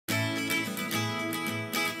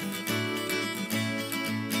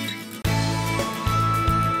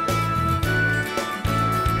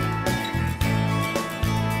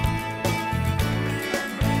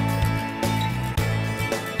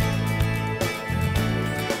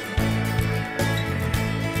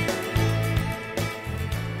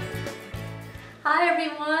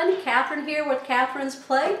Catherine here with Catherine's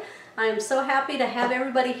Plate. I am so happy to have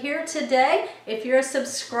everybody here today. If you're a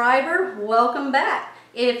subscriber, welcome back.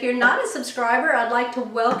 If you're not a subscriber, I'd like to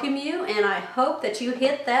welcome you, and I hope that you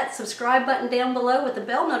hit that subscribe button down below with the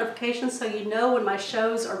bell notification so you know when my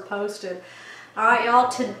shows are posted. Alright y'all,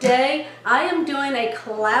 today I am doing a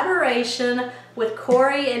collaboration with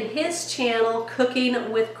Kory and his channel,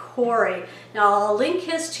 Cooking with Kory. Now I'll link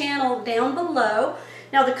his channel down below.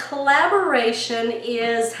 Now the collaboration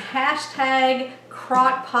is hashtag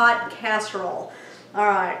Crockpot Casserole.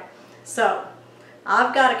 Alright, so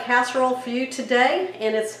I've got a casserole for you today,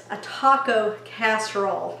 and it's a taco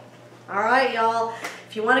casserole. Alright y'all,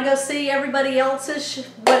 if you want to go see what everybody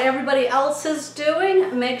else is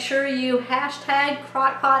doing, make sure you hashtag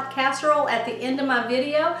Crockpot Casserole at the end of my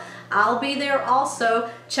video. I'll be there also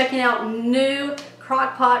checking out new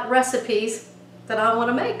crockpot recipes that I want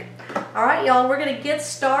to make. Alright y'all, we're going to get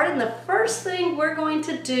started. And the first thing we're going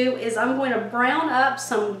to do is I'm going to brown up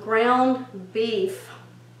some ground beef.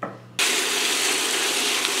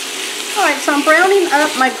 Alright, so I'm browning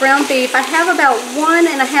up my ground beef. I have about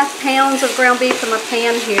 1.5 pounds of ground beef in my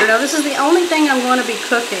pan here. Now this is the only thing I'm going to be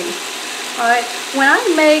cooking. Alright, when I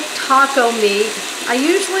make taco meat, I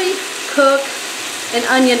usually cook an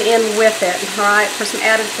onion in with it, alright, for some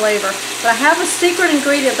added flavor. But I have a secret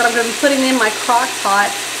ingredient that I'm going to be putting in my crock pot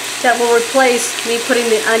that will replace me putting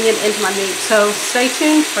the onion into my meat. So stay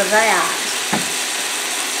tuned for that.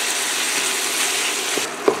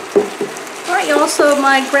 Alright y'all, so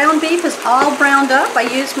my ground beef is all browned up. I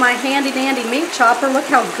used my handy dandy meat chopper. Look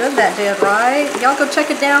how good that did, right? Y'all go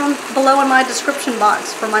check it down below in my description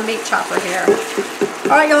box for my meat chopper here.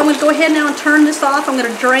 Alright y'all, I'm going to go ahead now and turn this off. I'm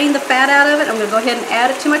going to drain the fat out of it. I'm going to go ahead and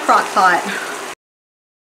add it to my crock pot.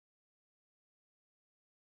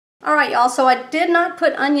 Alright y'all, so I did not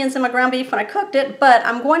put onions in my ground beef when I cooked it, but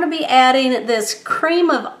I'm going to be adding this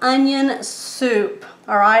cream of onion soup.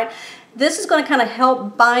 Alright, this is going to kind of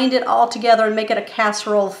help bind it all together and make it a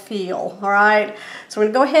casserole feel. Alright, so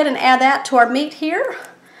we're going to go ahead and add that to our meat here.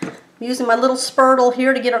 I'm using my little spurtle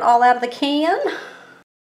here to get it all out of the can.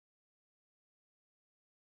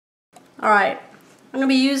 Alright, I'm going to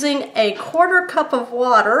be using a 1/4 cup of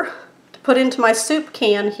water to put into my soup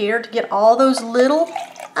can here to get all those little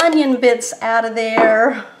onion bits out of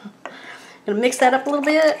there. I'm going to mix that up a little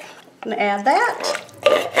bit and add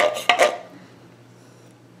that.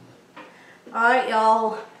 Alright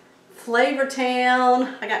y'all, Flavor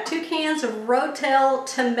Town. I got 2 cans of Rotel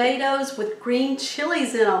tomatoes with green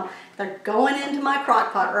chilies in them. They're going into my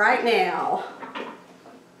crock pot right now.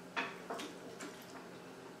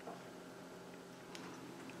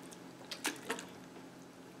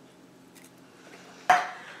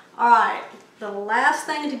 Alright, the last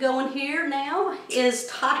thing to go in here now is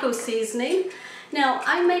taco seasoning. Now,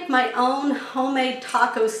 I make my own homemade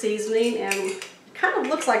taco seasoning, and it kind of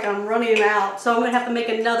looks like I'm running out, so I'm going to have to make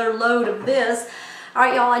another load of this.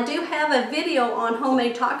 Alright y'all, I do have a video on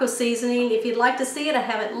homemade taco seasoning. If you'd like to see it, I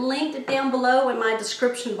have it linked down below in my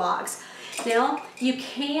description box. Now, you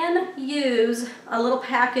can use a little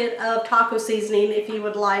packet of taco seasoning if you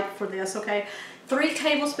would like for this, okay? 3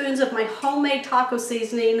 tablespoons of my homemade taco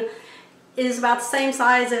seasoning is about the same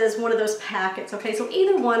size as one of those packets, okay? So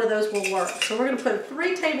either one of those will work. So we're going to put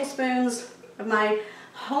 3 tablespoons of my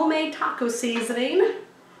homemade taco seasoning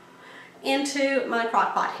into my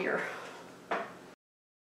crock pot here.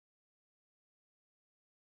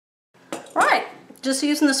 Alright, just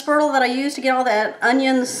using the spurtle that I used to get all that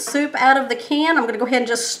onion soup out of the can, I'm going to go ahead and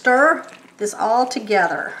just stir this all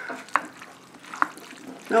together.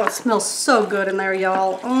 Oh, it smells so good in there,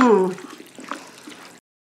 y'all.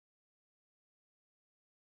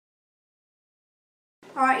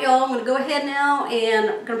 Alright y'all, I'm going to go ahead now and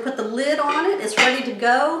I'm going to put the lid on it. It's ready to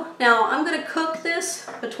go. Now I'm going to cook this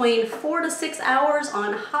between 4 to 6 hours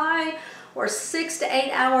on high or 6 to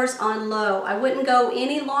 8 hours on low. I wouldn't go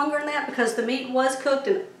any longer than that because the meat was cooked,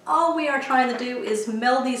 and all we are trying to do is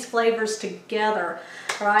meld these flavors together.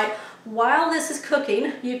 Alright, while this is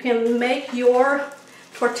cooking, you can make your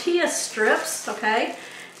tortilla strips, okay?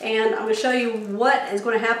 And I'm going to show you what is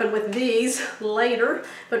going to happen with these later.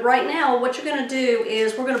 But right now, what you're going to do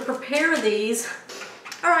is we're going to prepare these.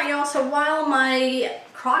 Alright y'all, so while my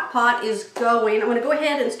crock pot is going, I'm going to go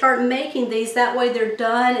ahead and start making these. That way they're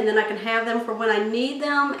done, and then I can have them for when I need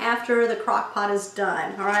them after the crock pot is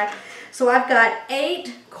done. Alright, so I've got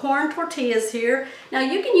 8 corn tortillas here. Now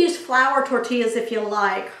you can use flour tortillas if you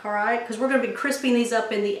like, alright, because we're going to be crisping these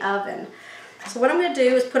up in the oven. So what I'm going to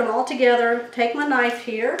do is put them all together, take my knife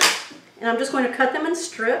here, and I'm just going to cut them in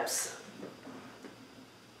strips.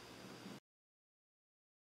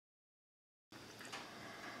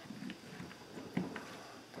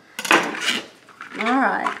 All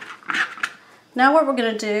right. Now what we're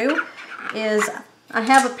going to do is I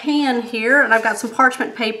have a pan here and I've got some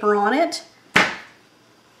parchment paper on it.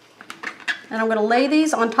 And I'm going to lay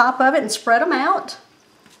these on top of it and spread them out.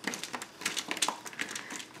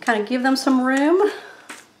 Kind of give them some room.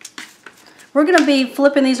 We're going to be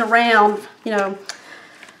flipping these around, you know,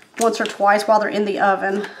 once or twice while they're in the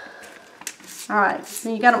oven. All right,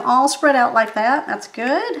 so you got them all spread out like that. That's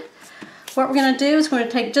good. What we're going to do is we're going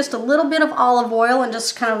to take just a little bit of olive oil and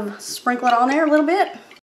just kind of sprinkle it on there a little bit.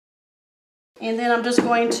 And then I'm just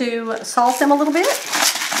going to salt them a little bit.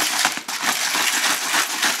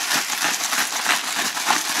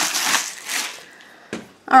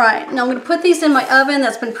 All right, now I'm going to put these in my oven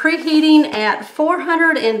that's been preheating at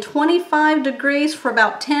 425 degrees for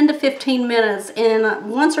about 10 to 15 minutes. And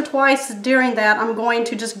once or twice during that, I'm going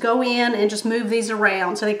to just go in and just move these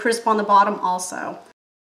around so they crisp on the bottom also.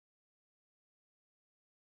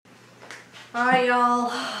 All right,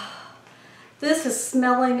 y'all. This is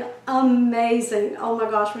smelling amazing. Oh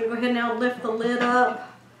my gosh, we're gonna go ahead now and lift the lid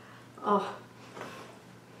up.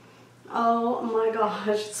 Oh my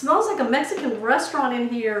gosh, it smells like a Mexican restaurant in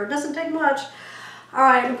here. It doesn't take much. All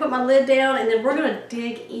right, I'm gonna put my lid down and then we're gonna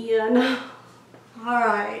dig in. All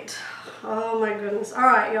right, oh my goodness. All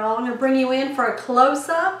right, y'all, I'm gonna bring you in for a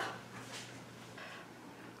close-up.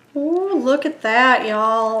 Oh, look at that,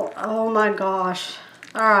 y'all. Oh my gosh.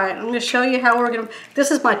 All right, I'm going to show you how we're going to,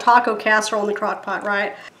 this is my taco casserole in the crock pot,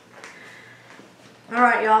 right? All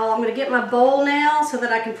right, y'all, I'm going to get my bowl now so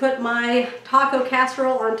that I can put my taco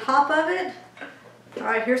casserole on top of it. All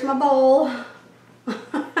right, here's my bowl.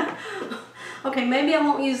 Okay, maybe I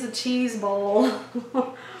won't use the cheese bowl.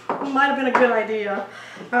 Might have been a good idea.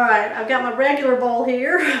 All right, I've got my regular bowl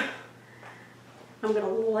here. I'm going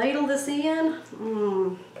to ladle this in.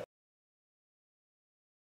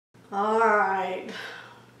 All right.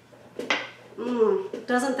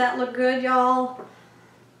 Doesn't that look good, y'all? All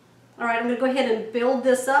right, I'm going to go ahead and build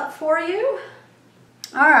this up for you.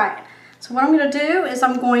 All right, so what I'm going to do is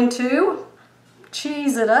I'm going to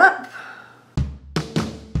cheese it up.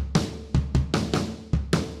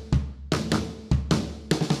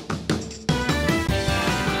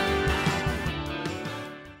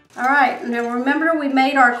 All right, now remember we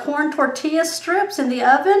made our corn tortilla strips in the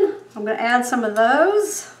oven. I'm going to add some of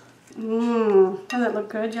those. Doesn't that look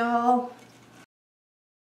good, y'all?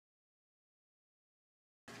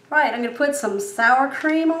 Right, I'm going to put some sour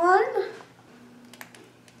cream on.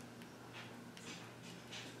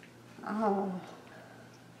 Oh.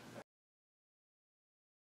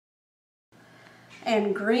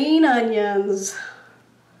 And green onions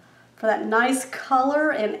for that nice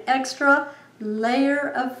color and extra layer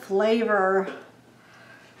of flavor.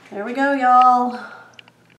 There we go, y'all.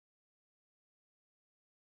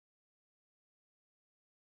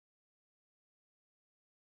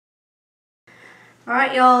 All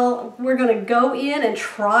right, y'all, we're gonna go in and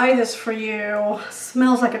try this for you.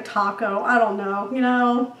 Smells like a taco. I don't know, you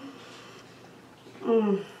know.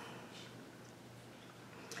 All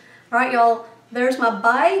right, y'all, there's my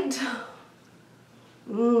bite.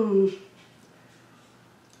 Oh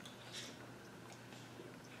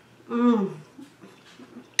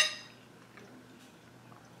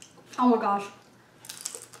my gosh.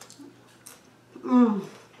 Oh,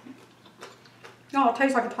 it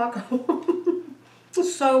tastes like a taco.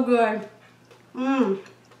 It's so good.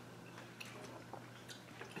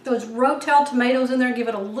 Those Rotel tomatoes in there give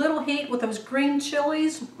it a little heat with those green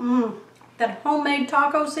chilies. That homemade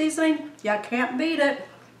taco seasoning, you can't beat it.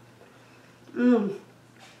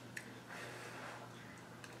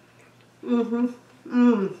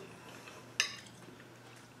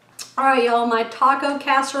 All right, y'all, my taco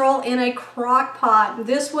casserole in a crock pot.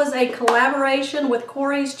 This was a collaboration with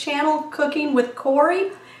Kory's channel, Cooking with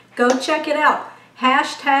Kory. Go check it out.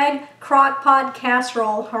 Hashtag Crockpot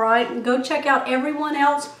Casserole, all right? And go check out everyone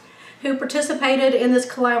else who participated in this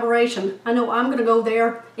collaboration. I know I'm gonna go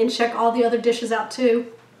there and check all the other dishes out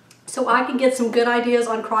too, so I can get some good ideas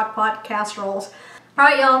on crockpot casseroles. All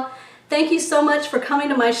right, y'all, thank you so much for coming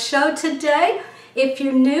to my show today. If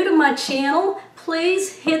you're new to my channel,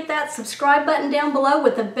 please hit that subscribe button down below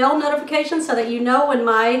with the bell notification so that you know when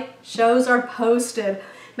my shows are posted.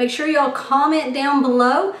 Make sure y'all comment down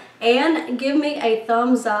below and give me a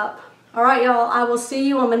thumbs up. All right, y'all, I will see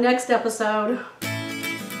you on the next episode.